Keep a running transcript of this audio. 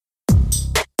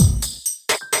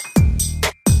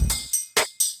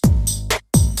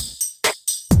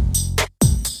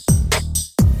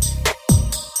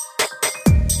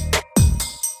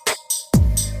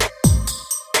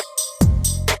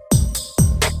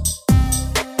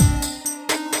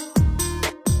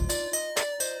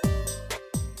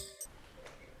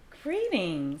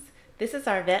This is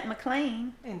Arvette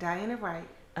McLean and Diana Wright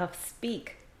of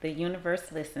Speak, The Universe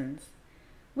Listens.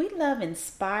 We love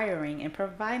inspiring and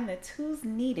providing the tools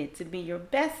needed to be your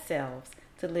best selves,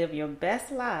 to live your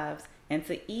best lives, and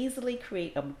to easily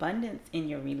create abundance in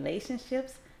your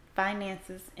relationships,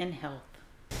 finances, and health.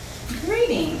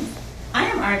 Greetings. I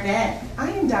am Arvette.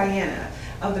 I am Diana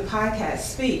of the podcast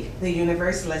Speak, The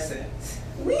Universe Listens.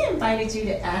 We invited you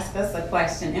to ask us a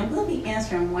question, and we'll be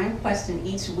answering one question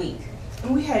each week.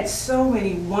 We had so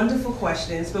many wonderful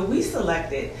questions, but we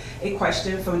selected a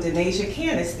question from Denasia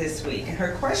Canis this week. And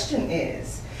her question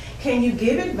is, can you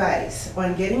give advice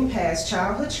on getting past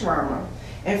childhood trauma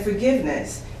and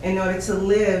forgiveness in order to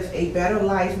live a better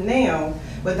life now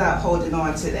without holding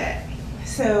on to that?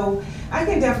 So I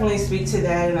can definitely speak to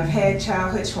that, and I've had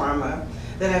childhood trauma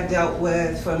that I've dealt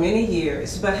with for many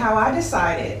years. But how I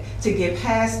decided to get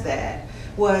past that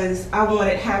was I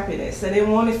wanted happiness. I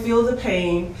didn't want to feel the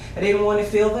pain. I didn't want to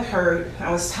feel the hurt. I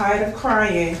was tired of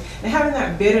crying and having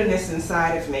that bitterness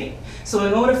inside of me. So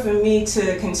in order for me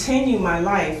to continue my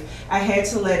life, I had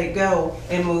to let it go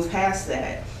and move past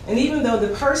that. And even though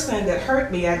the person that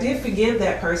hurt me, I did forgive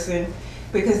that person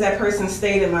because that person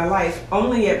stayed in my life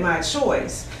only at my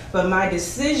choice. But my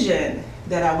decision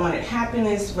that I wanted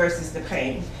happiness versus the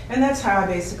pain. And that's how I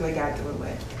basically got through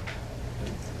it.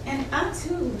 And I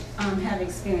too have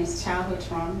experienced childhood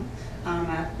trauma.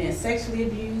 I've been sexually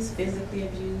abused, physically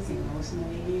abused,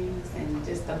 emotionally abused, and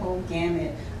just the whole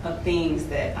gamut of things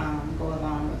that go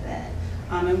along with that.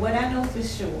 And what I know for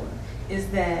sure is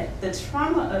that the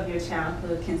trauma of your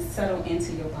childhood can settle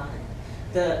into your body.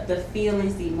 The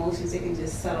feelings, the emotions, it can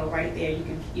just settle right there.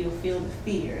 You'll feel the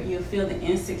fear, you'll feel the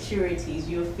insecurities,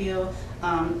 you'll feel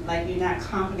like you're not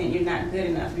confident, you're not good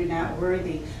enough, you're not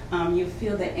worthy. You'll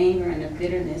feel the anger and the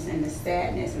bitterness and the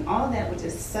sadness, and all of that will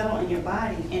just settle in your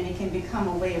body, and it can become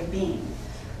a way of being.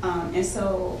 And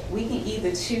so we can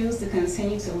either choose to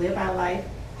continue to live our life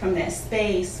from that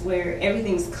space where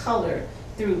everything's colored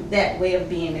through that way of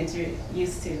being that you're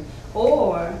used to,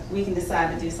 or we can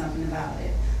decide to do something about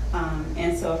it.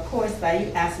 And so, of course, by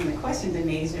you asking the question,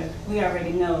 Denasia, we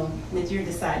already know that you're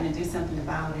deciding to do something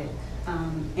about it.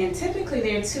 And typically,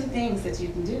 there are two things that you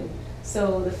can do.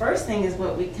 So the first thing is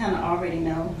what we kind of already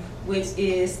know, which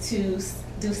is to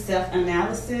do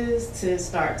self-analysis, to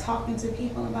start talking to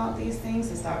people about these things,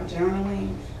 to start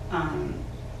journaling,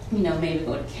 maybe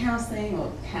go to counseling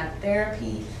or have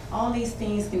therapy. All these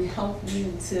things can help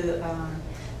you to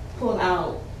pull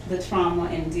out the trauma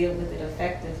and deal with it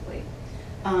effectively.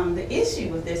 The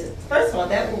issue with this is, first of all,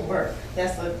 that will work.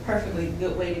 That's a perfectly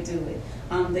good way to do it.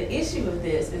 The issue with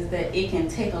this is that it can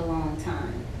take a long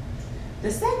time. The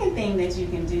second thing that you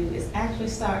can do is actually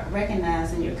start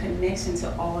recognizing your connection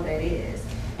to all that is,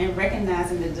 and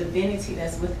recognizing the divinity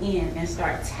that's within, and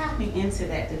start tapping into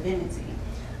that divinity.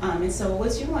 And so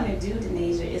what you want to do,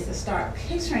 Denasia, is to start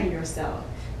picturing yourself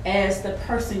as the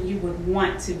person you would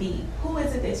want to be. Who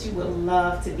is it that you would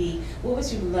love to be? What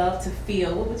would you love to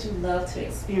feel? What would you love to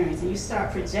experience? And you start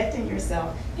projecting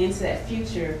yourself into that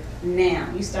future now.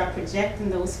 You start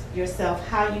projecting yourself,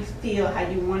 how you feel, how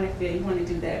you want to feel. You want to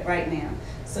do that right now.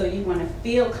 So you want to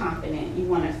feel confident. You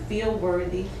want to feel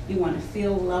worthy. You want to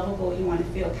feel lovable. You want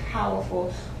to feel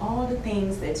powerful. All the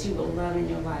things that you would love in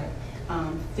your life.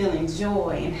 Feeling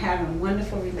joy and having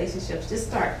wonderful relationships. Just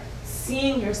start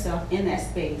seeing yourself in that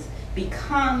space.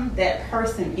 Become that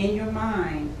person in your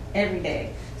mind every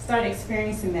day. Start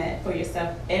experiencing that for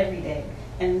yourself every day.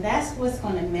 And that's what's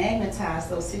going to magnetize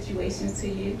those situations to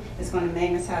you. It's going to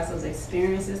magnetize those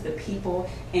experiences, the people,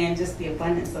 and just the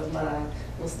abundance of love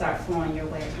will start flowing your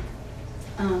way.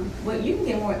 But you can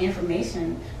get more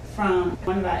information from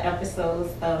one of our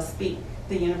episodes of Speak,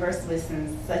 The Universe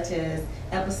Listens, such as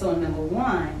episode number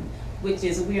 1, which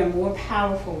is we are more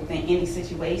powerful than any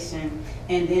situation.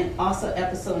 And then also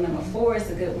episode number 4 is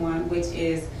a good one, which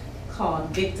is called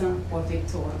Victim or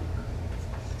Victor.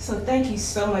 So thank you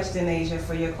so much, Denasia,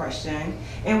 for your question.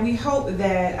 And we hope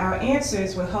that our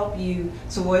answers will help you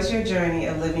towards your journey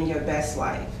of living your best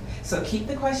life. So keep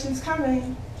the questions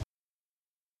coming.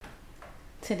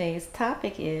 Today's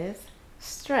topic is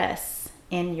stress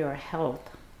in your health.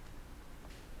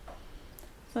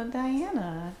 So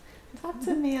Diana, talk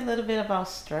to me a little bit about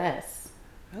stress.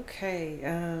 Okay.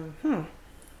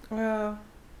 Well,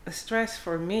 stress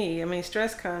for me,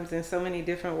 stress comes in so many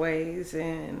different ways,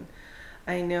 and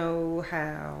I know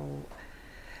how,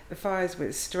 as far as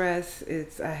with stress,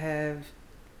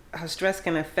 how stress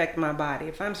can affect my body.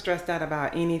 If I'm stressed out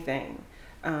about anything,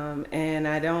 and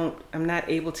I'm not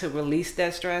able to release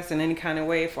that stress in any kind of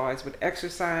way, as far as with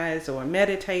exercise or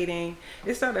meditating,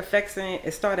 it started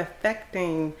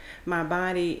affecting my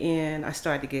body, and I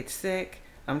started to get sick.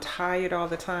 I'm tired all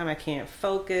the time. I can't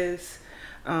focus.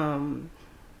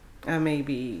 I may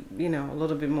be, a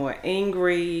little bit more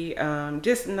angry.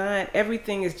 Just not,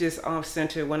 everything is just off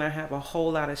center when I have a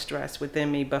whole lot of stress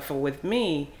within me. But with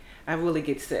me, I really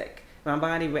get sick. My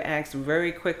body reacts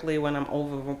very quickly when I'm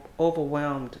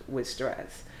overwhelmed with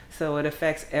stress. So it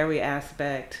affects every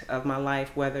aspect of my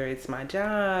life, whether it's my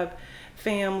job,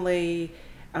 family,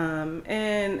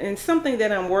 and something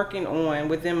that I'm working on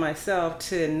within myself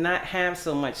to not have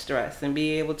so much stress and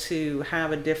be able to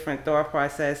have a different thought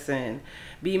process and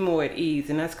be more at ease.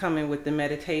 And that's coming with the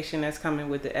meditation, that's coming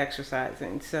with the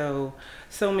exercising. So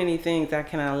many things that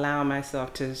can allow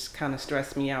myself to kind of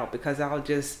stress me out, because I'll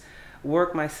just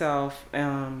work myself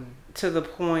to the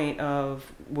point of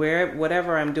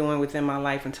whatever I'm doing within my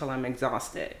life until I'm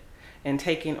exhausted, and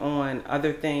taking on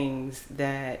other things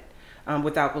that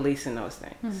without releasing those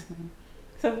things. Mm-hmm.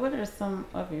 So what are some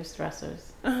of your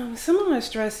stressors? Some of my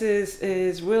stresses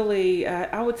is really,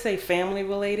 I would say, family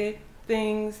related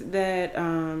things that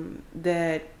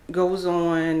goes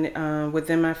on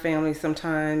within my family,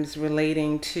 sometimes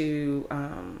relating to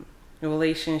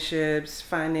relationships,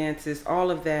 finances,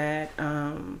 all of that.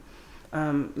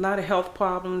 A lot of health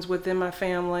problems within my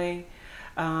family.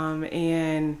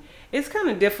 And it's kind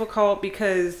of difficult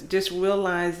because just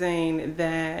realizing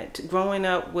that growing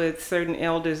up with certain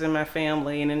elders in my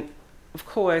family, and of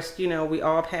course, we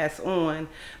all pass on,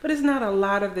 but it's not a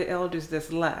lot of the elders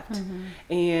that's left. Mm-hmm.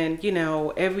 And,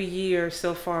 every year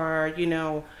so far,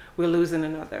 we're losing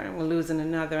another and we're losing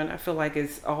another. And I feel like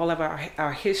it's all of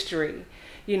our history,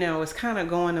 is kind of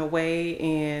going away.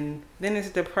 And then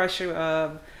it's the pressure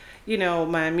of,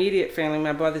 my immediate family,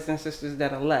 my brothers and sisters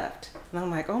that are left. And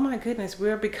I'm like, oh my goodness,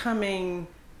 we're becoming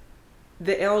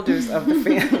the elders of the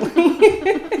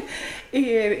family.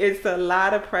 And it's a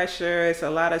lot of pressure. It's a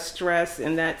lot of stress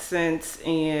in that sense.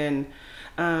 And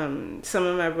some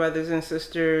of my brothers and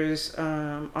sisters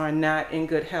are not in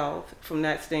good health from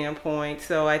that standpoint.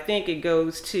 So I think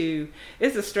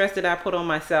it's a stress that I put on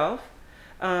myself.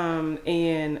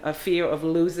 And a fear of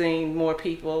losing more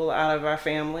people out of our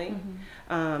family.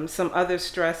 Mm-hmm. Some other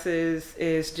stresses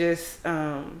is just,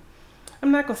 I'm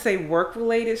not going to say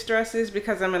work-related stresses,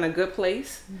 because I'm in a good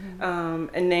place.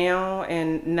 Mm-hmm.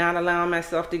 And not allowing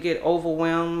myself to get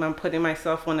overwhelmed. I'm putting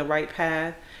myself on the right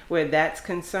path where that's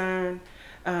concerned.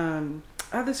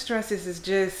 Other stresses is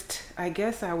just, I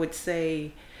guess I would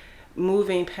say,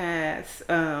 moving past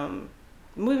some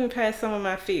of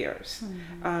my fears.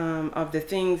 Mm-hmm. Of the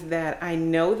things that I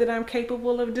know that I'm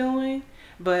capable of doing,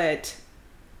 but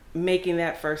making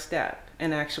that first step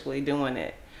and actually doing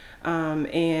it.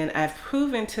 And I've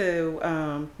proven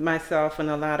to myself in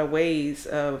a lot of ways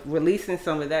of releasing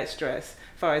some of that stress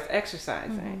as far as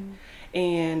exercising.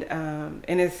 Mm-hmm.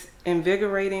 And it's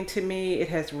invigorating to me. It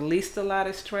has released a lot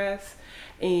of stress,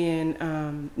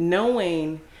 and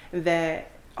knowing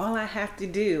that all I had to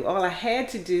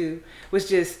do was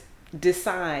just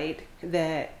decide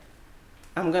that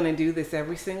I'm going to do this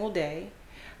every single day.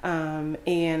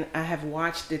 And I have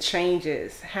watched the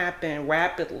changes happen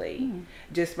rapidly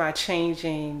just by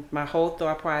changing my whole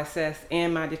thought process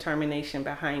and my determination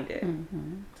behind it.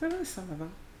 Mm-hmm. So those are some of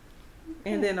them.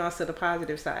 Okay. And then also the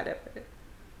positive side of it.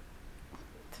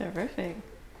 Terrific.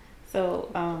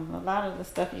 So a lot of the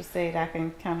stuff you said I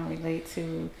can kind of relate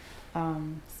to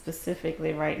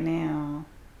specifically right now.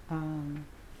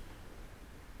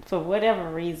 For whatever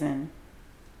reason,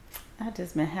 I've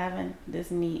just been having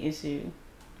this knee issue,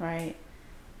 right?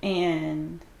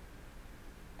 And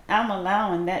I'm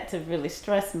allowing that to really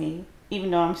stress me,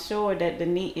 even though I'm sure that the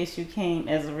knee issue came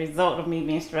as a result of me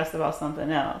being stressed about something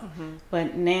else. Mm-hmm.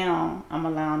 But now I'm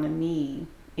allowing the knee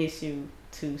issue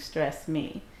to stress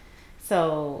me.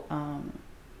 So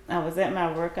I was at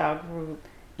my workout group,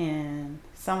 and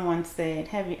someone said,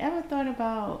 have you ever thought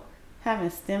about having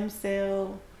stem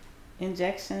cell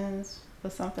injections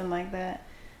or something like that?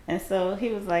 And so he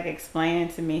was like explaining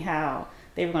to me how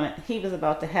he was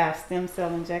about to have stem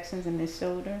cell injections in his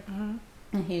shoulder. Mm-hmm.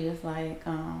 And he was like,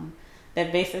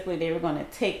 that basically they were going to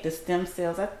take the stem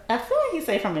cells, I feel like he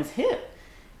said from his hip,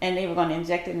 and they were going to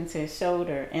inject it into his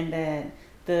shoulder, and that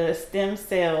the stem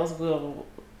cells will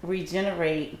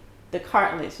regenerate the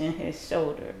cartilage in his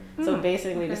shoulder. So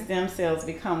basically the stem cells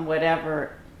become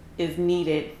whatever is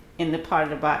needed in the part of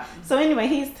the body. So anyway,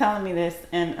 he's telling me this,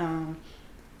 and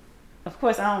of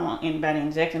course I don't want anybody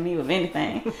injecting me with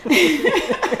anything.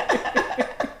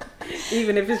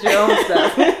 Even if it's your own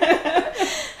stuff.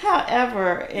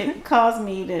 However, it caused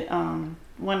me to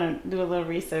want to do a little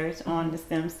research on the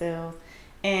stem cells.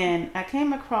 And I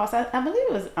came across, I believe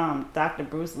it was Dr.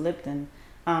 Bruce Lipton,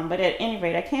 but at any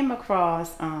rate, I came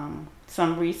across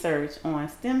some research on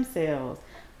stem cells,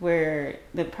 where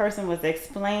the person was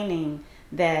explaining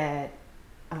that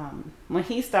when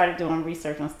he started doing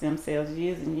research on stem cells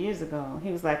years and years ago,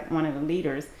 he was like one of the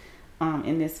leaders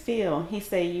in this field. He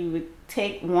said you would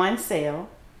take one cell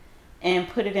and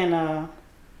put it in a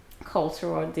culture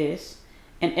or dish,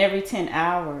 and every 10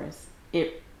 hours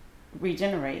it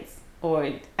regenerates,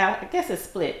 or I guess it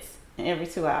splits. And every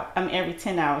 2 hours, every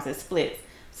 10 hours it splits.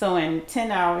 So in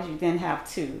 10 hours you then have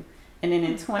 2, and then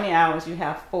in 20 hours you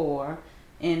have 4.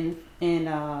 In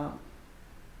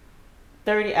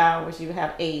 30 hours you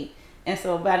have 8, and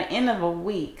so by the end of a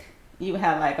week you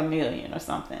have like 1 million or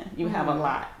something. You have a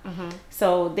lot.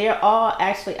 So they're all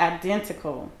actually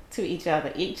identical to each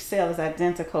other. Each cell is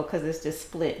identical because it's just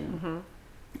splitting.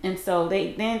 And so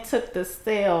they then took the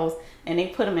cells and they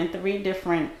put them in 3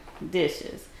 different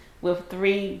dishes with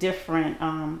 3 different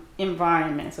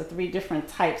environments, or 3 different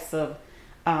types of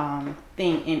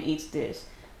thing in each dish.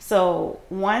 So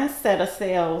one set of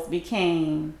cells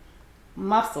became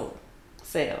muscle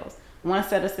cells, one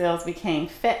set of cells became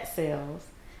fat cells,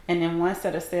 and then one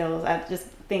set of cells I just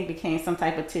think became some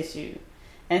type of tissue.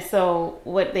 And so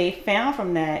what they found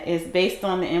from that is, based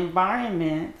on the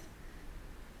environment,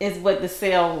 is what the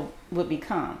cell would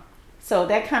become. So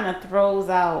that kind of throws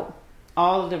out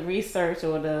all of the research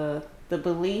or the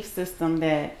belief system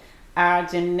that our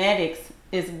genetics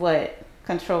is what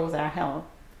controls our health.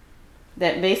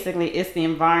 That basically it's the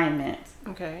environment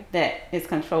that is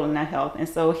controlling our health. And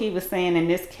so he was saying, in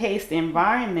this case, the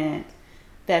environment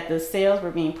that the cells were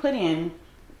being put in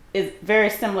is very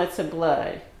similar to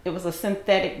blood. It was a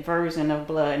synthetic version of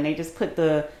blood, and they just put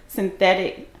the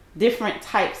synthetic different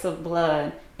types of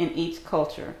blood in each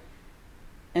culture.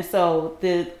 And so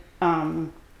the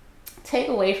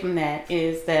takeaway from that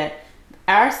is that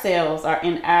our cells are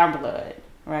in our blood,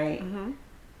 right?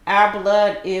 Our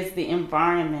blood is the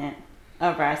environment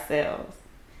of our cells.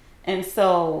 And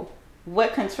so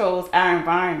what controls our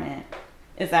environment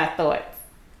is our thoughts.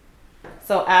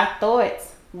 So our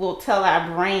thoughts will tell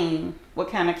our brain what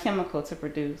kind of chemical to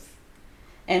produce.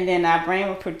 And then our brain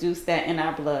will produce that in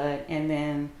our blood, and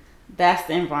then that's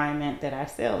the environment that our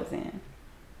cells in.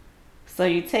 So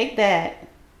you take that,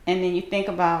 and then you think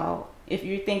about, if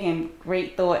you're thinking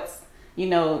great thoughts,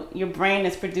 your brain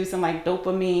is producing like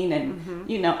dopamine and,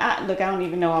 I don't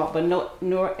even know all, but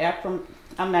norepinephrine,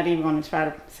 I'm not even going to try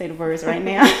to say the words right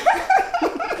now.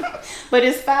 But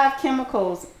it's 5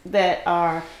 chemicals that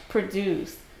are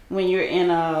produced when you're in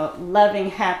a loving,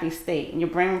 happy state. And your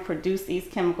brain will produce these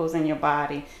chemicals in your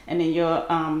body, and then your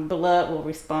blood will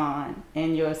respond,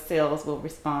 and your cells will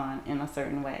respond in a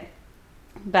certain way.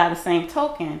 By the same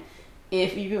token,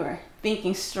 if you're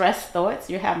thinking stress thoughts,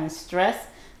 you're having stress,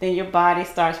 then your body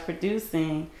starts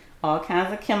producing all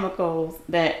kinds of chemicals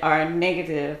that are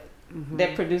negative,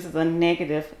 that produces a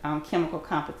negative chemical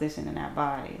composition in our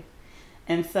body.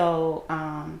 And so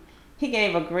he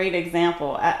gave a great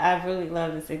example. I really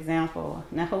love this example,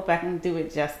 and I hope I can do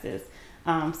it justice.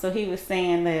 So he was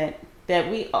saying that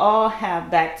we all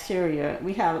have bacteria.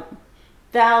 We have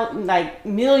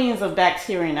millions of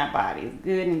bacteria in our bodies,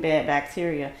 good and bad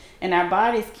bacteria, and our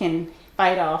bodies can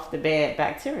fight off the bad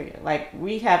bacteria. Like,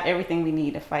 we have everything we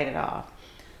need to fight it off.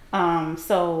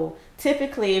 So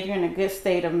typically, if you're in a good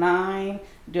state of mind,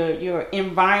 your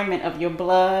environment of your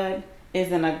blood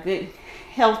is in a good,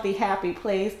 healthy, happy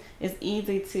place, it's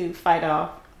easy to fight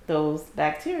off those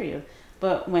bacteria.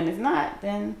 But when it's not,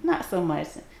 then not so much.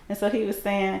 And so he was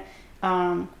saying,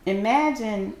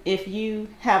 imagine if you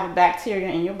have a bacteria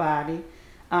in your body,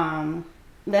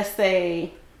 let's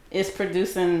say it's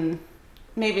producing,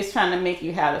 maybe it's trying to make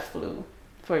you have the flu,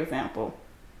 for example.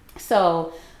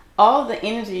 So all the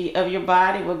energy of your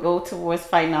body will go towards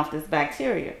fighting off this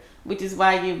bacteria, which is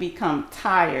why you become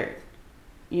tired,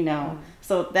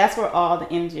 So that's where all the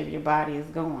energy of your body is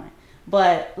going.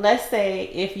 But let's say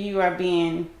if you are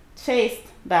being chased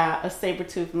by a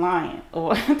saber-toothed lion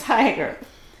or a tiger.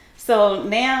 So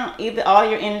now either all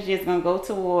your energy is going to go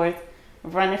towards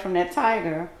running from that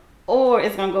tiger, or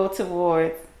it's going to go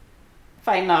towards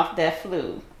fighting off that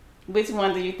flu. Which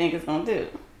one do you think it's going to do?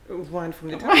 Run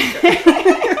from the tiger.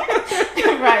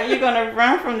 Right, you're going to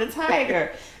run from the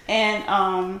tiger.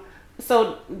 And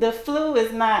so the flu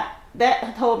is not, that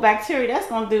whole bacteria, that's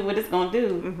going to do what it's going to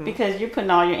do, because you're putting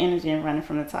all your energy in running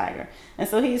from the tiger. And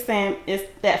so he's saying it's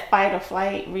that fight or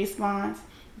flight response,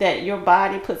 that your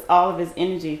body puts all of its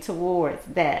energy towards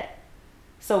that.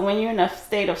 So when you're in a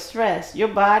state of stress, your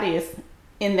body is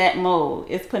in that mode.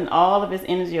 It's putting all of its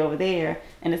energy over there,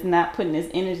 and it's not putting its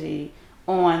energy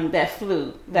on that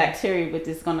flu bacteria, which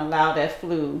is going to allow that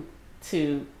flu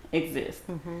to exist.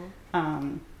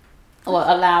 Or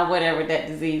allow whatever that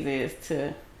disease is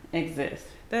to exist.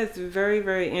 That's very,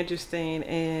 very interesting,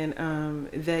 and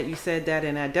that you said that,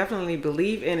 and I definitely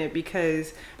believe in it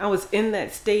because I was in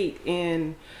that state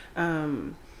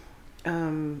not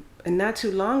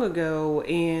too long ago,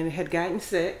 and had gotten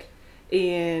sick,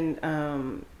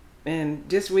 and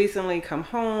just recently come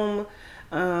home,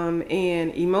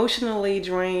 and emotionally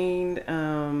drained,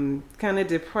 kind of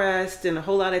depressed, and a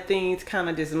whole lot of things kind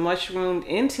of just mushroomed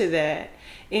into that,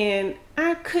 and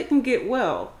I couldn't get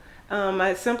well.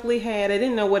 I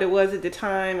didn't know what it was at the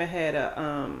time. I had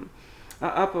a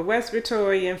upper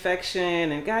respiratory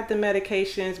infection and got the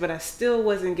medications, but I still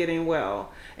wasn't getting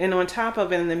well. And on top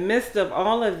of it, in the midst of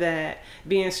all of that,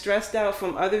 being stressed out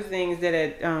from other things that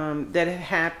had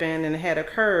happened and had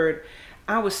occurred,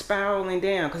 I was spiraling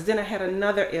down, because then I had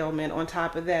another ailment on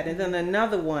top of that, and then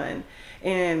another one,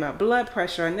 and my blood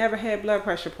pressure. I never had blood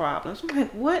pressure problems. I'm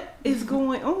like, what is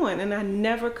going on? And I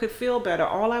never could feel better.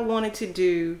 All I wanted to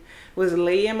do was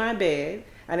lay in my bed.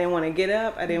 I didn't want to get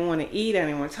up. I didn't want to eat. I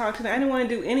didn't want to talk to them. I didn't want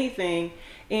to do anything.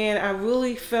 And I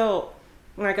really felt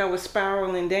like I was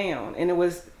spiraling down. And it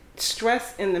was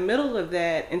stress in the middle of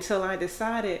that until I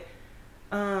decided,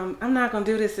 I'm not going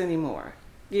to do this anymore.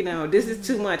 This is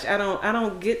too much. I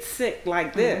don't get sick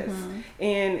like this.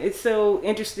 And it's so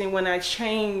interesting, when I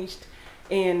changed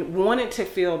and wanted to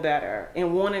feel better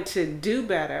and wanted to do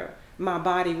better, my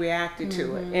body reacted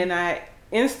to it. And I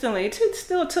instantly, it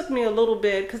still took me a little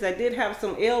bit, because I did have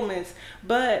some ailments,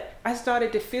 but I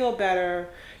started to feel better,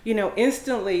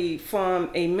 instantly, from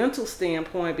a mental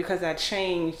standpoint, because I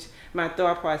changed my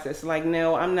thought process. Like,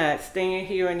 no, I'm not staying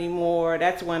here anymore.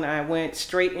 That's when I went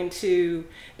straight into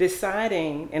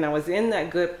deciding, and I was in that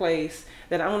good place,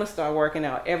 that I want to start working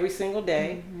out every single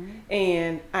day.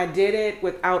 And I did it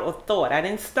without a thought. I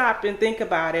didn't stop and think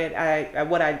about it.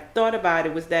 What I thought about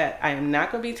it was that I am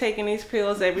not going to be taking these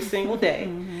pills every single day.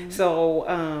 So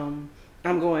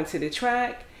I'm going to the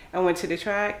track. I went to the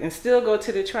track and still go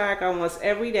to the track almost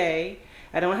every day.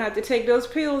 I don't have to take those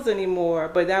pills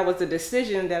anymore, but that was a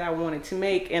decision that I wanted to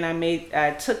make, and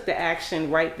I took the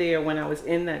action right there when I was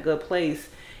in that good place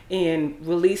and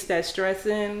released that stress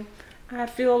in. I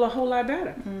feel a whole lot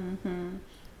better.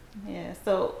 Yeah,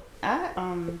 so I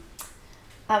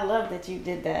love that you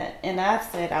did that, and I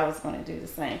said I was going to do the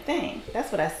same thing.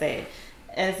 That's what I said,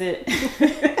 as it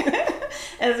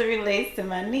as it relates to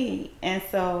my knee. And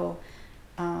so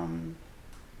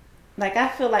like, I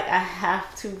feel like I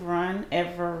have to run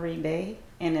every day,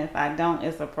 and if I don't,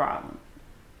 it's a problem.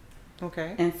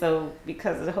 Okay. And so,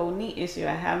 because of the whole knee issue,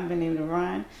 I haven't been able to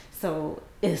run, so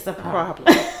it's a problem.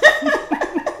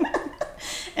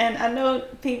 And I know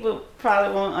people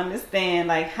probably won't understand,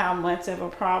 like, how much of a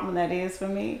problem that is for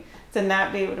me to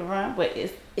not be able to run, but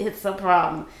it's a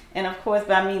problem. And of course,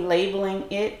 by me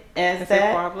labeling it as a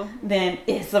problem, then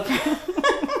it's a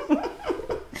problem.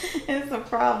 It's a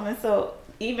problem. And so,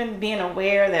 even being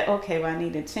aware that, okay, well, I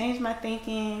need to change my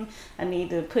thinking, I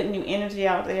need to put new energy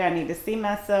out there, I need to see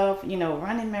myself,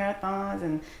 running marathons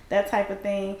and that type of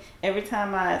thing. Every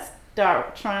time I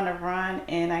start trying to run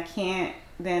and I can't,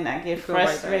 then I get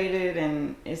frustrated,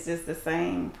 and it's just the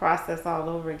same process all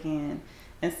over again.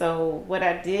 And so what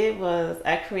I did was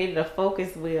I created a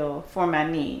focus wheel for my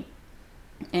knee.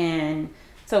 And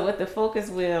so with the focus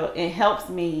wheel, it helps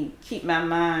me keep my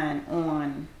mind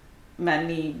on my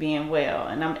knee being well,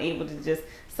 and I'm able to just,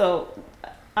 so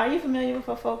are you familiar with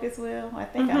a focus wheel? I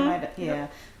think I might have, yeah.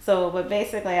 So, but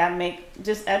basically I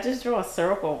just draw a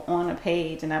circle on a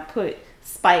page, and I put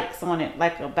spikes on it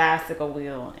like a bicycle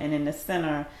wheel, and in the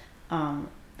center,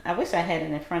 I wish I had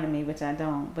it in front of me, which I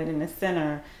don't, but in the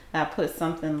center I put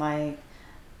something like,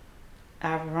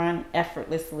 I run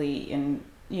effortlessly, and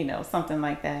something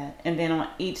like that. And then on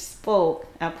each spoke,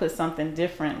 I put something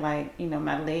different, like,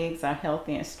 my legs are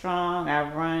healthy and strong. I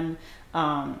run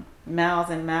miles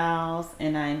and miles,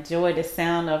 and I enjoy the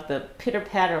sound of the pitter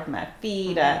patter of my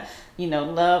feet. I,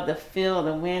 love the feel of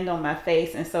the wind on my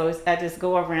face. And so I just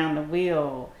go around the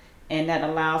wheel, and that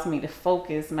allows me to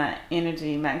focus my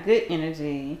energy, my good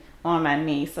energy, on my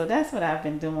knee. So that's what I've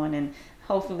been doing. And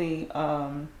hopefully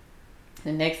the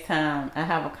next time I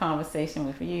have a conversation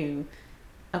with you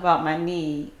about my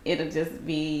knee, it'll just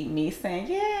be me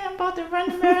saying, yeah, I'm about to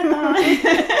run the marathon.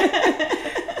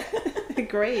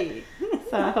 Great.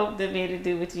 So I hope to be able to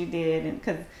do what you did, and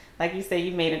because, like you said,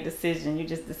 you made a decision. You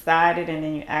just decided, and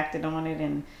then you acted on it,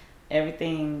 and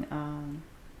everything,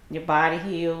 your body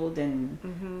healed, and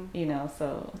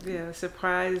so. Yeah,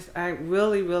 surprised. I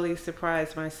really, really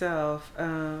surprised myself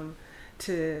to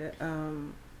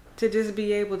to just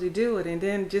be able to do it. And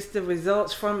then just the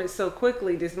results from it so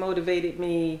quickly just motivated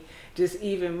me just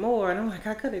even more. And I'm like,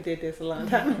 I could have did this a long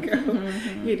time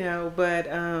ago, but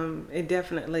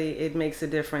it makes a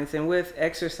difference. And with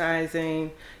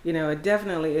exercising, it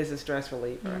definitely is a stress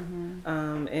reliever.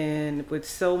 And with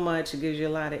so much, it gives you a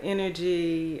lot of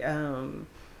energy. I'm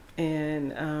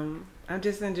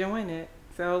just enjoying it.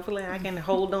 So hopefully I can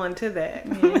hold on to that.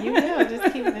 Yeah, you will.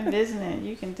 Just keep envisioning.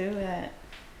 You can do that.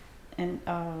 And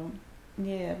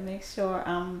make sure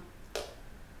I'm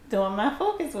doing my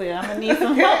focus wheel. I'm gonna need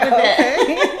some help with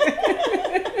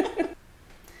that.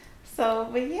 So,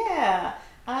 but yeah,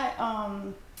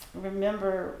 I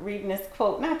remember reading this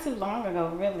quote not too long ago,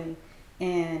 really,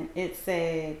 and it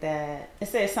said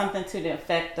something to the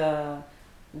effect of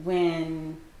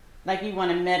when, like, you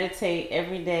want to meditate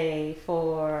every day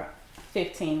for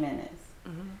 15 minutes,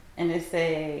 and it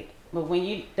said, but when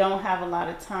you don't have a lot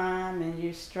of time and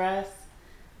you're stressed,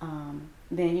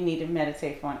 then you need to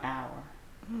meditate for an hour.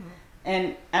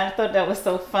 And I thought that was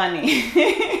so funny.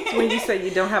 When you say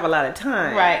you don't have a lot of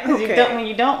time, right?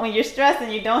 Because when you're stressed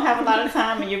and you don't have a lot of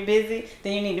time and you're busy,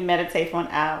 then you need to meditate for an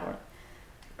hour.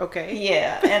 Okay.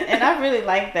 Yeah, and I really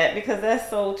like that because that's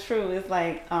so true. It's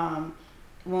like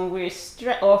when we're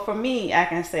stressed, or for me, I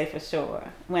can say for sure,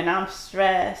 when I'm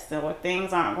stressed or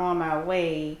things aren't going my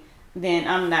way, then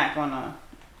I'm not gonna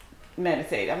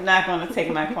meditate. I'm not gonna take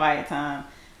my quiet time.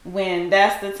 When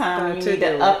that's the time when you need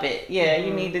to up it. Yeah,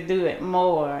 you need to do it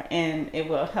more, and it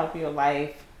will help your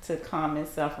life to calm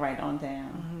itself right on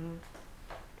down.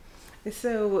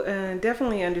 So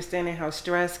definitely understanding how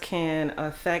stress can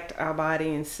affect our body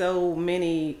in so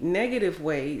many negative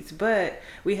ways, but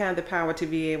we have the power to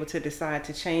be able to decide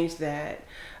to change that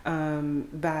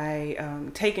by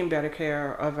taking better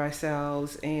care of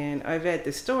ourselves. And Yvette,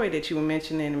 the story that you were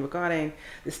mentioning regarding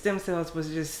the stem cells was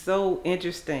just so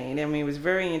interesting. I mean, it was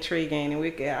very intriguing, and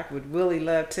I would really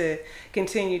love to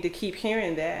continue to keep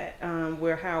hearing that,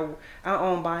 where how our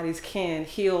own bodies can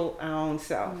heal our own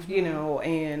self,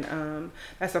 and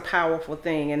that's a powerful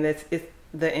thing, and it's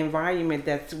the environment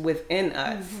that's within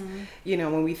us.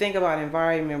 When we think about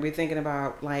environment, we're thinking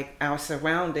about like our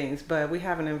surroundings, but we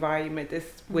have an environment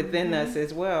that's within us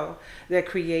as well that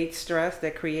creates stress,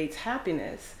 that creates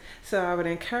happiness. So I would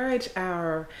encourage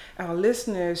our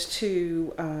listeners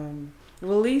to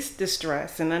release the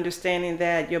stress and understanding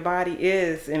that your body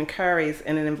is and carries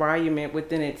an environment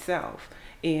within itself.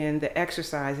 And the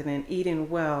exercising and eating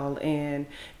well and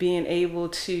being able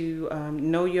to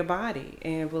know your body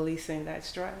and releasing that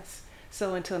stress.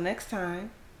 So until next time,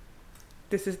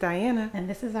 this is Diana. And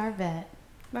this is Arvette.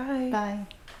 Bye. Bye.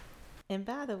 And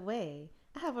by the way,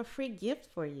 I have a free gift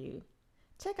for you.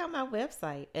 Check out my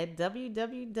website at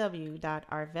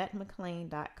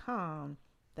www.arvettemcclain.com.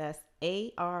 That's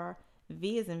ARV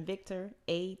as in Victor,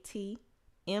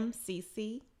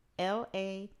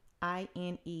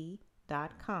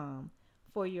 ATMCCLAINE.com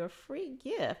for your free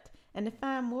gift and to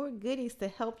find more goodies to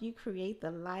help you create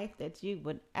the life that you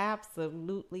would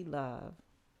absolutely love.